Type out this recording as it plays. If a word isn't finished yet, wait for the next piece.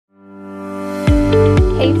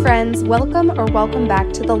Hey friends, welcome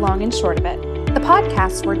back to The Long and Short of It, the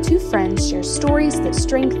podcast where two friends share stories that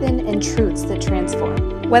strengthen and truths that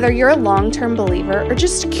transform. Whether you're a long-term believer or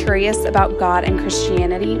just curious about God and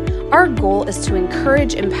Christianity, our goal is to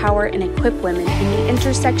encourage, empower, and equip women in the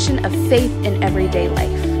intersection of faith and everyday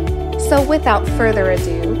life. So without further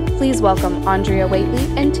ado, please welcome Andrea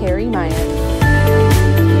Waitley and Terry Meyer.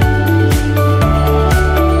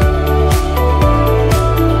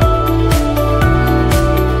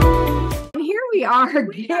 We are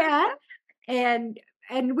again,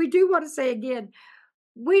 and we do want to say again,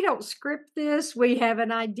 we don't script this. We have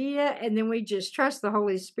an idea, and then we just trust the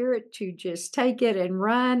Holy Spirit to just take it and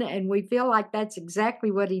run, and we feel like that's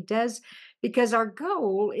exactly what He does, because our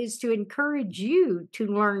goal is to encourage you to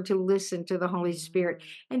learn to listen to the Holy Spirit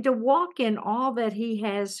and to walk in all that He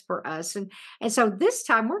has for us. And so this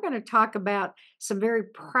time we're going to talk about some very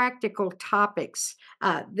practical topics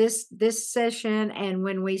this session, and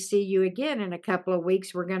when we see you again in a couple of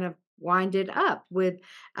weeks, we're going to wind it up with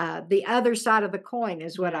the other side of the coin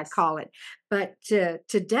is what I call it. But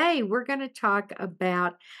today we're going to talk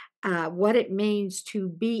about what it means to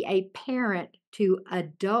be a parent to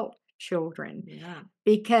adult children. Yeah.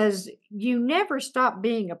 Because you never stop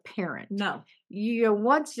being a parent. No. You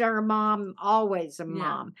once you're a mom, always a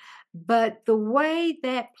mom. But the way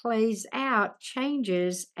that plays out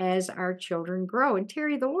changes as our children grow. And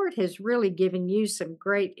Terry, the Lord has really given you some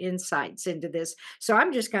great insights into this. So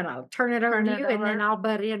I'm just going to turn it over to you, and then I'll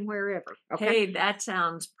butt in wherever. Okay? Hey, that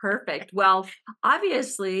sounds perfect. Well,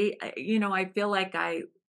 obviously, I feel like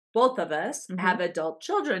both of us have adult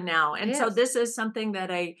children now. And so this is something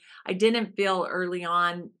that I didn't feel early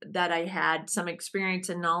on that I had some experience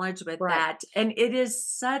and knowledge with that. And it is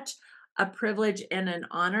such a privilege and an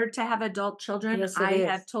honor to have adult children. Yes, I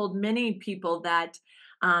have told many people that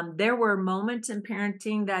there were moments in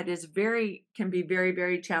parenting that can be very,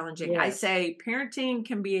 very challenging. I say parenting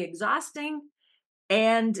can be exhausting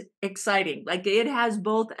and exciting. Like it has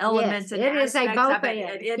both elements and it is a aspects both of it.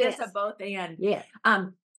 and. It is a both and. Yeah.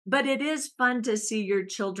 But it is fun to see your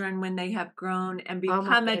children when they have grown and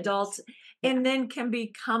become adults and then can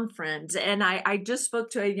become friends. And I just spoke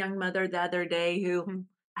to a young mother the other day who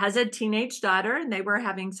has a teenage daughter, and they were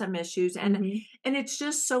having some issues. And it's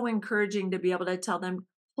just so encouraging to be able to tell them,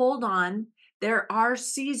 hold on. There are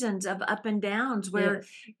seasons of up and downs where,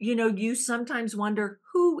 you sometimes wonder,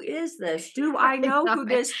 who is this? Do I know who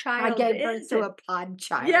this child is? I gave birth to a pod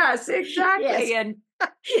child. Yes, exactly.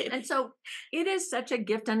 And so it is such a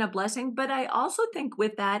gift and a blessing. But I also think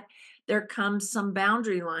with that, there comes some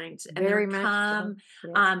boundary lines, and Very much so.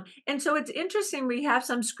 Yes. And so it's interesting. We have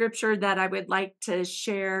some scripture that I would like to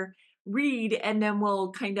read, and then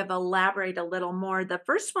we'll kind of elaborate a little more. The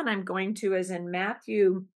first one I'm going to is in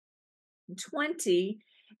Matthew 20,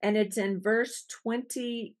 and it's in verse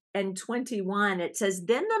 20 and 21. It says,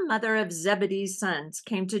 "Then the mother of Zebedee's sons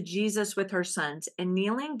came to Jesus with her sons, and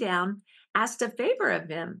kneeling down, asked a favor of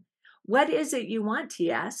him. 'What is it you want?' he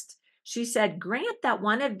asked. She said, 'Grant that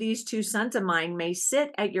one of these two sons of mine may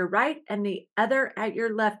sit at your right and the other at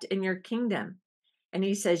your left in your kingdom.' And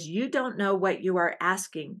he says, 'You don't know what you are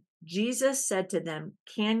asking.' Jesus said to them,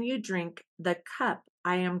 'Can you drink the cup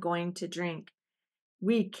I am going to drink?'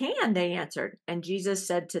 'We can,' they answered. And Jesus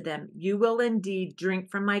said to them, 'You will indeed drink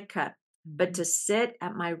from my cup, but to sit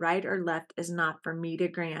at my right or left is not for me to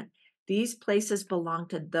grant. These places belong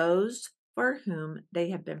to those for whom they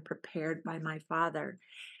have been prepared by my Father.'"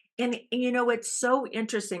 And, it's so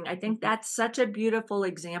interesting. I think that's such a beautiful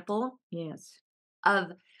example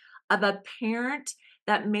of a parent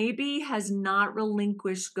that maybe has not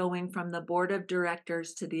relinquished going from the board of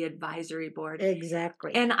directors to the advisory board.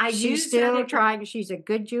 Exactly. And she's still trying. She's a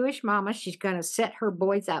good Jewish mama. She's going to set her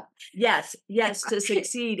boys up. Yes, to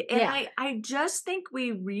succeed. And I just think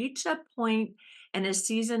we reach a point and a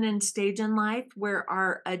season and stage in life where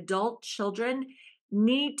our adult children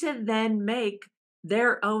need to then make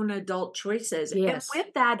their own adult choices. Yes. And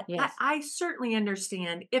with that, I certainly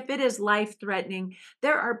understand if it is life-threatening,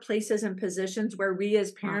 there are places and positions where we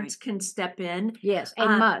as parents can step in. Yes,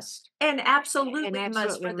 and must. And absolutely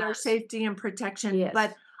must for their safety and protection. Yes.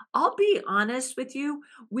 But I'll be honest with you,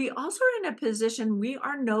 we also are in a position we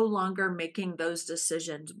are no longer making those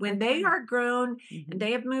decisions. When they are grown and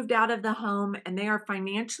they have moved out of the home and they are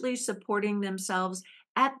financially supporting themselves,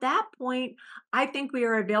 at that point, I think we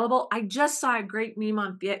are available. I just saw a great meme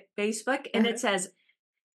on Facebook, and it says,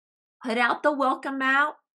 put out the welcome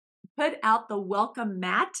mat,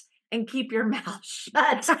 and keep your mouth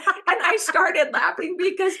shut. And I started laughing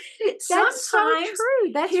because that's so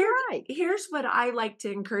true. That's right. Here's what I like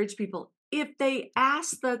to encourage people. If they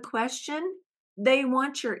ask the question, They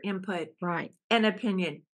want your input Right. and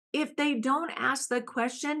opinion. If they don't ask the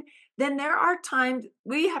question, then there are times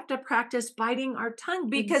we have to practice biting our tongue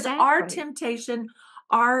because our Exactly. temptation,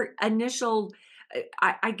 our initial,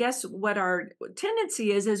 I guess what our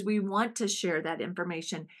tendency is we want to share that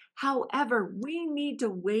information. However, we need to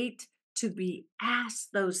wait to be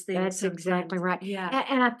asked those things That's exactly sometimes. right. Yeah,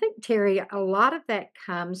 And I think, Terry, a lot of that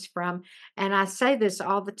comes from, and I say this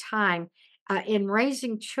all the time, in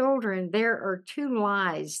raising children, there are two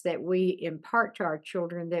lies that we impart to our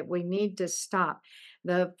children that we need to stop.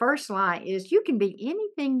 The first lie is you can be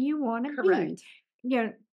anything you want to be. correct. You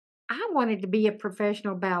know, I wanted to be a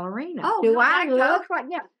professional ballerina. Oh, Do how'd I that go? look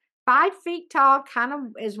like, 5 feet tall, kind of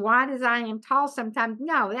as wide as I am tall sometimes?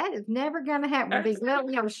 No, that is never going to happen with these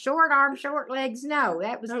little, short arms, short legs. No,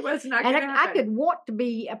 that was, That was not and going to I could happen. want to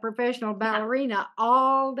be a professional Yeah, ballerina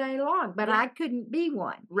all day long, but yeah, I couldn't be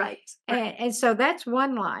one. right, right, And so that's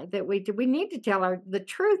one lie that we need to tell the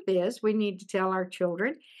truth is we need to tell our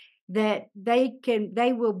children that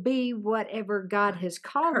they will be whatever God has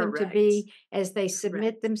called them to correct, be as they submit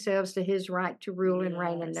correct. themselves to his right to rule and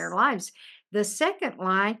reign in their Yes, lives. The second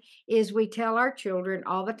lie is we tell our children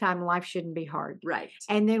all the time life shouldn't be hard. right.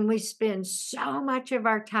 And then we spend so much of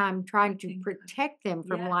our time trying to Making protect them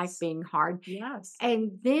from life yes, being hard. yes,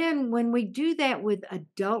 And then when we do that with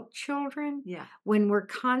adult children, yeah, when we're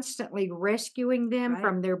constantly rescuing them right,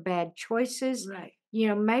 from their bad choices, right,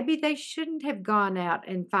 maybe they shouldn't have gone out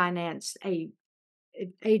and financed a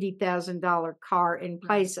 $80,000 car in right,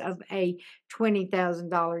 place of a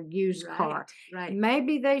 $20,000 used car. right, right.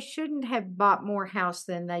 Maybe they shouldn't have bought more house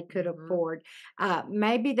than they could Mhm. afford.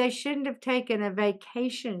 Maybe they shouldn't have taken a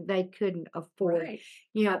vacation they couldn't afford. Right.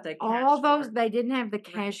 Have the All cash those for. they didn't have the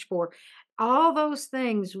Right. cash for. All those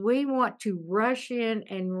things we want to rush in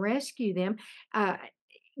and rescue them. Uh,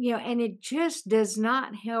 and it just does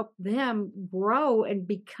not help them grow and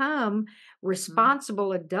become Mhm.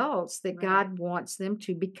 responsible adults that Right. God wants them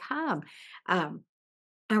to become. Um,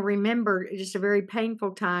 I remember just a very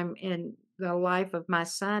painful time in the life of my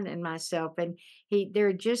son and myself, and there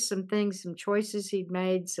are just some things, some choices he'd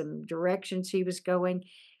made, some directions he was going,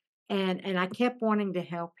 and I kept wanting to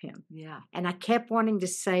help him, Yeah. and I kept wanting to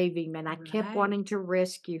save him, and I kept Right. wanting to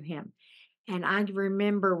rescue him. And I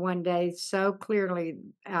remember one day so clearly,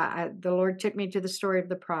 the Lord took me to the story of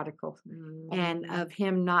the prodigal and Mm. of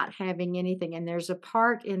him not having anything. And there's a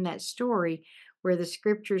part in that story where the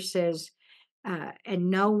scripture says, and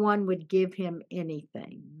no one would give him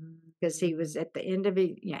anything because he was Mm. at the end of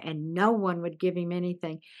it, and no one would give him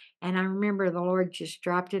anything. And I remember the Lord just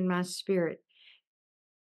dropped in my spirit,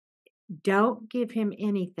 don't give him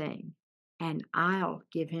anything, and I'll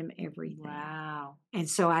give him everything. Wow. And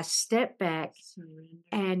so I stepped back Surrender.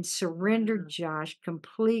 and surrendered Wow. Josh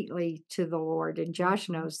completely to the Lord. And Josh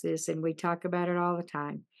Mhm. knows this, and we talk about it all the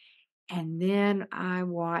time. And then I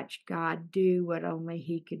watched God do what only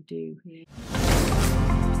He could do. Yeah.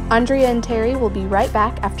 Andrea and Terry will be right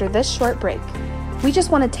back after this short break. We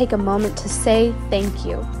just want to take a moment to say thank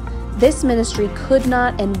you. This ministry could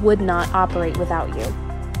not and would not operate without you.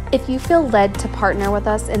 If you feel led to partner with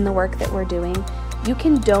us in the work that we're doing, you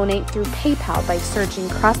can donate through PayPal by searching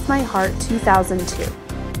Cross My Heart 2002.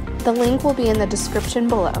 The link will be in the description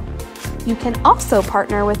below. You can also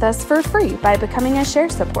partner with us for free by becoming a Share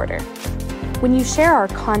supporter. When you share our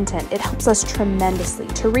content, it helps us tremendously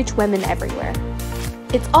to reach women everywhere.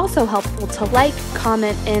 It's also helpful to like,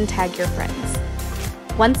 comment, and tag your friends.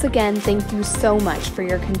 Once again, thank you so much for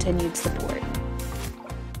your continued support.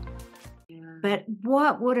 Yeah. But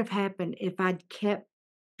what would have happened if I'd kept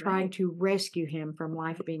trying Right. to rescue him from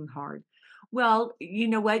life Right. being hard? Well, you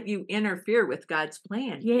know what? You interfere with God's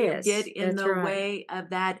plan. You Yes, get in that's the right. way of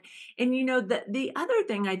that. And the other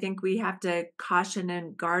thing I think we have to caution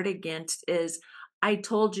and guard against is I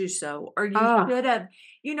told you so, or you Oh, should have.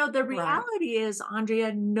 The right. reality is,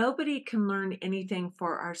 Andrea, nobody can learn anything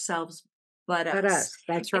for ourselves but But us. us,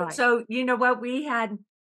 that's And right. so, you know what?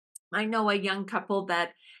 I know a young couple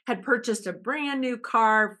that had purchased a brand new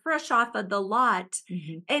car fresh off of the lot.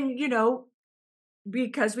 Mhm. And,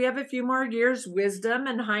 because we have a few more years wisdom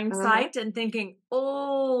and Uh-huh. hindsight and thinking,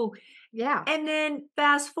 oh, Yeah. and then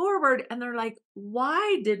fast forward and they're like,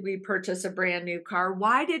 why did we purchase a brand new car?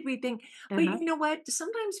 Why did we think? But Uh-huh. you know what?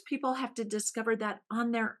 Sometimes people have to discover that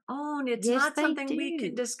on their own. It's Yes, not they something we can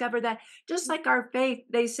do. discover that. Just like our faith,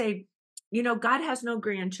 they say, God has no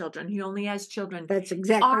grandchildren, He only has children. That's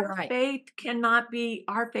exactly Our right. faith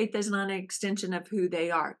our faith is not an extension of who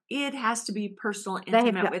they are. It has to be personal, They have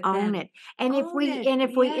intimate to with own them. it. And if Own we it. and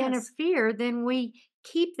if we Yes. interfere, then we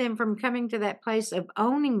keep them from coming to that place of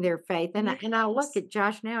owning their faith. And I look Yes. at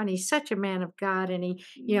Josh now, and he's such a man of God, and he,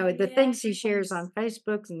 the things he shares on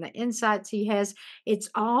Facebook and the insights he has, it's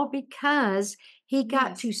all because he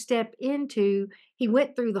got to step into. He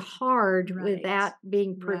went through the hard without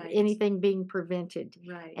being anything being prevented.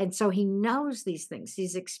 Right. And so he knows these things.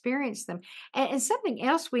 He's experienced them. And something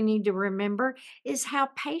else we need to remember is how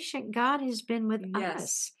patient God has been with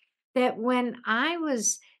us. That when I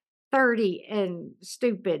was 30 and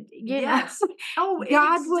stupid, Yes. Oh,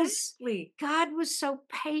 God exactly. was so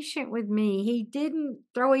patient with me. He didn't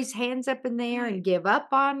throw his hands up in the air and give up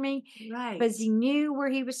on me Right. because he knew where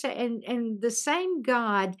he was. And the same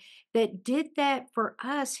God that did that for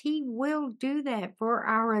us, he will do that for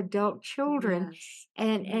our adult children. Yes.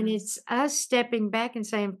 And it's us stepping back and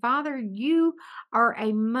saying, Father, you are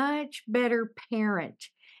a much better parent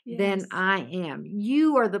than I am.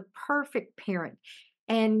 You are the perfect parent.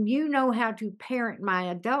 And you know how to parent my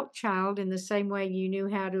adult child in the same way you knew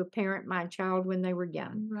how to parent my child when they were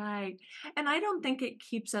young. Right. And I don't think it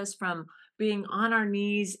keeps us from being on our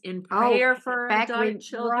knees in Oh, prayer in for fact, adult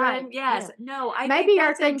children. Yes. yeah. No, I think Maybe our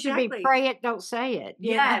that's thing should be exactly. pray it, don't say it.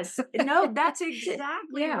 Yes. No, that's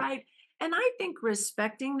exactly Yeah. right. And I think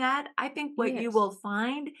respecting that, I think what you Yes. will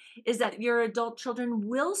find is that your adult children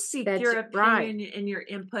will seek That's your right. opinion and your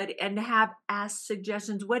input and have asked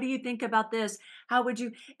suggestions. What do you think about this? How would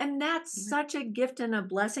you? And that's such a gift and a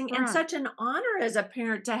blessing and Right. such an honor as a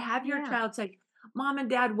parent to have your Yeah. child say, Mom and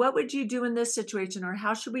Dad, what would you do in this situation? Or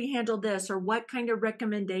how should we handle this? Or what kind of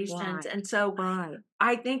recommendations? Right. And so Right.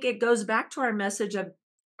 I think it goes back to our message of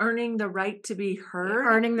earning the right to be heard.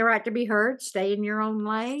 Earning the right to be heard, stay in your own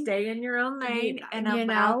lane. Stay in your own lane and You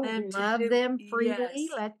allow know, them to love do. them freely, Yes.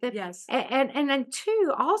 let them. Yes. And then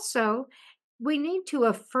two, also, we need to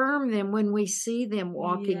affirm them when we see them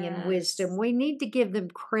walking in wisdom. Yes. We need to give them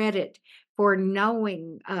credit for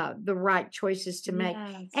knowing the right choices to make.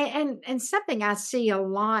 Yes. And something I see a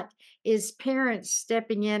lot is parents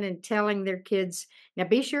stepping in and telling their kids, now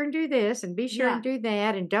be sure and do this and be sure and do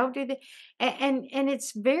that and don't do that. And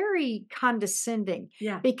it's very condescending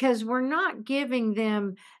Yeah. because we're not giving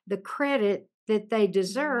them the credit that they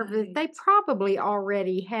deserve, that they probably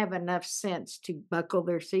already have enough sense to buckle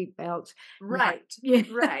their seatbelts, Right.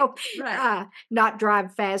 Right. Right. not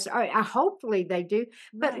drive fast. Hopefully they do.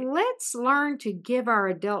 But Right. let's learn to give our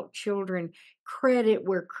adult children credit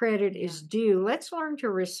where credit is due. Let's learn to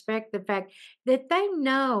respect the fact that they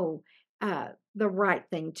know the right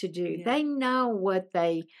thing to do. Yeah. They know what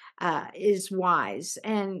they is wise,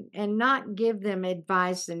 and not give them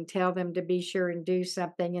advice and tell them to be sure and do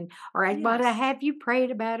something. And all right, but Yes. have you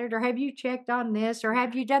prayed about it, or have you checked on this, or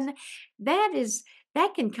have you done that?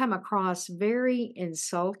 That can come across very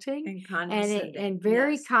insulting And condescending. and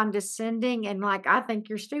very Yes. condescending, and like, I think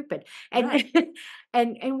you're stupid. And Right.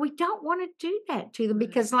 and we don't want to do that to them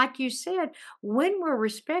because, like you said, when we're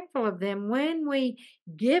respectful of them, when we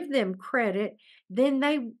give them credit, then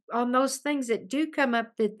they, on those things that do come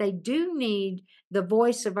up that they do need the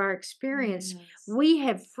voice of our experience, Yes. we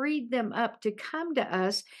have freed them up to come to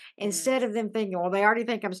us instead of them thinking, well, they already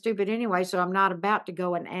think I'm stupid anyway, so I'm not about to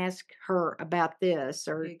go and ask her about this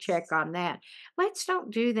or check on that. Let's don't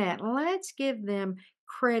do that. Let's give them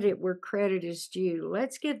credit where credit is due.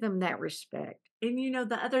 Let's give them that respect. And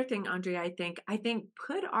the other thing, Andrea, I think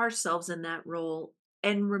put ourselves in that role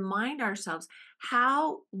and remind ourselves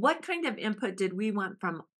what kind of input did we want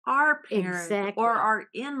from our parents Exactly. or our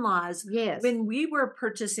in-laws Yes. when we were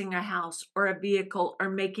purchasing a house or a vehicle or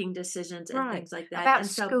making decisions and Right. things like that. About And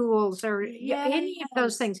so, schools or any of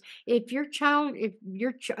those yes. things. If your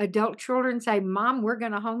adult children say, Mom, we're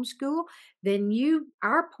going to homeschool, then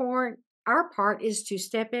our part is to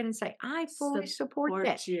step in and say, I fully support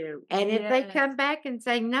that. you. And if they Yes. come back and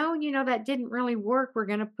say, no, that didn't really work, we're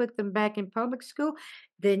going to put them back in public school,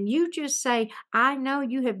 then you just say, I know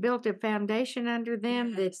you have built a foundation under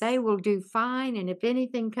them that they Yes. will do fine. And if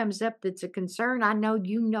anything comes up that's a concern, I know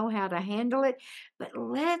you know how to handle it. But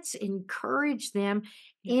let's encourage them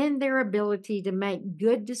in their ability to make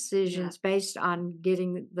good decisions based on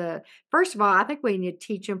getting first of all, I think we need to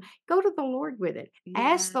teach them, go to the Lord with it.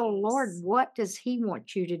 Ask the Lord, Yes. what does he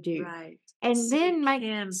want you to do? Right. And Seek then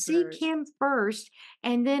him seek first. him first.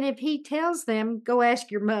 And then if he tells them, go ask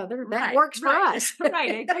your mother, that Right, works for right, us.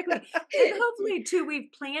 right, exactly. And hopefully too,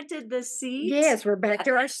 we've planted the seeds. Yes, we're back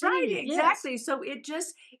to our Right, seed. Yes. exactly. So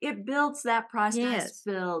it builds that process Yes.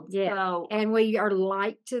 builds. Yeah. So And we are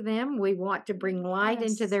light to them. We want to bring light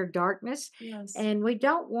into yes. their darkness. Yes. And we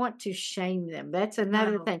don't want to shame them. That's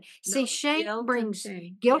another No, thing. no. See, Guilt and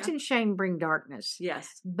shame. guilt Yeah. and shame bring darkness.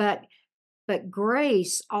 Yes. But but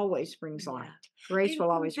grace always brings Yeah. light. Grace And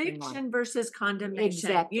will always bring light. conviction versus condemnation.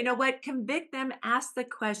 Exactly. You know what? Convict them, ask the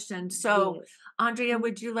question. So, Yes. Andrea,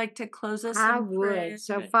 would you like to close us I in prayer? would.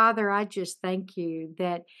 So, Father, I just thank you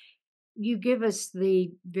that you give us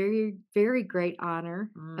the very, very great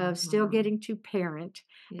honor of still Mhm. getting to parent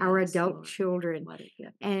our Yes, adult Lord. children. What a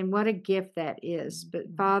gift. And what a gift that is. But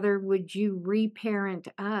Mhm. Father, would you reparent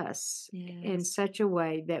us in Yes. such a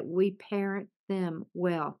way that we parent them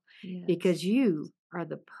well? Yes. Because you are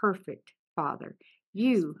the perfect Father. Yes,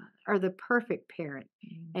 You Father. are the perfect parent.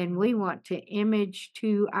 And we want to image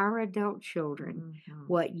to our adult children Mhm.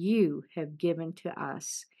 what you have given to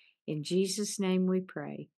us. In Jesus' name we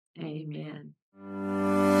pray. Amen.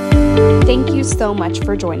 Thank you so much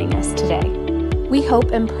for joining us today. We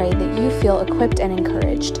hope and pray that you feel equipped and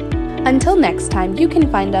encouraged. Until next time, you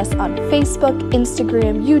can find us on Facebook,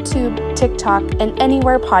 Instagram, YouTube, TikTok, and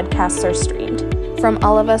anywhere podcasts are streamed. From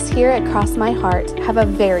all of us here at Cross My Heart, have a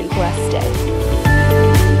very blessed day.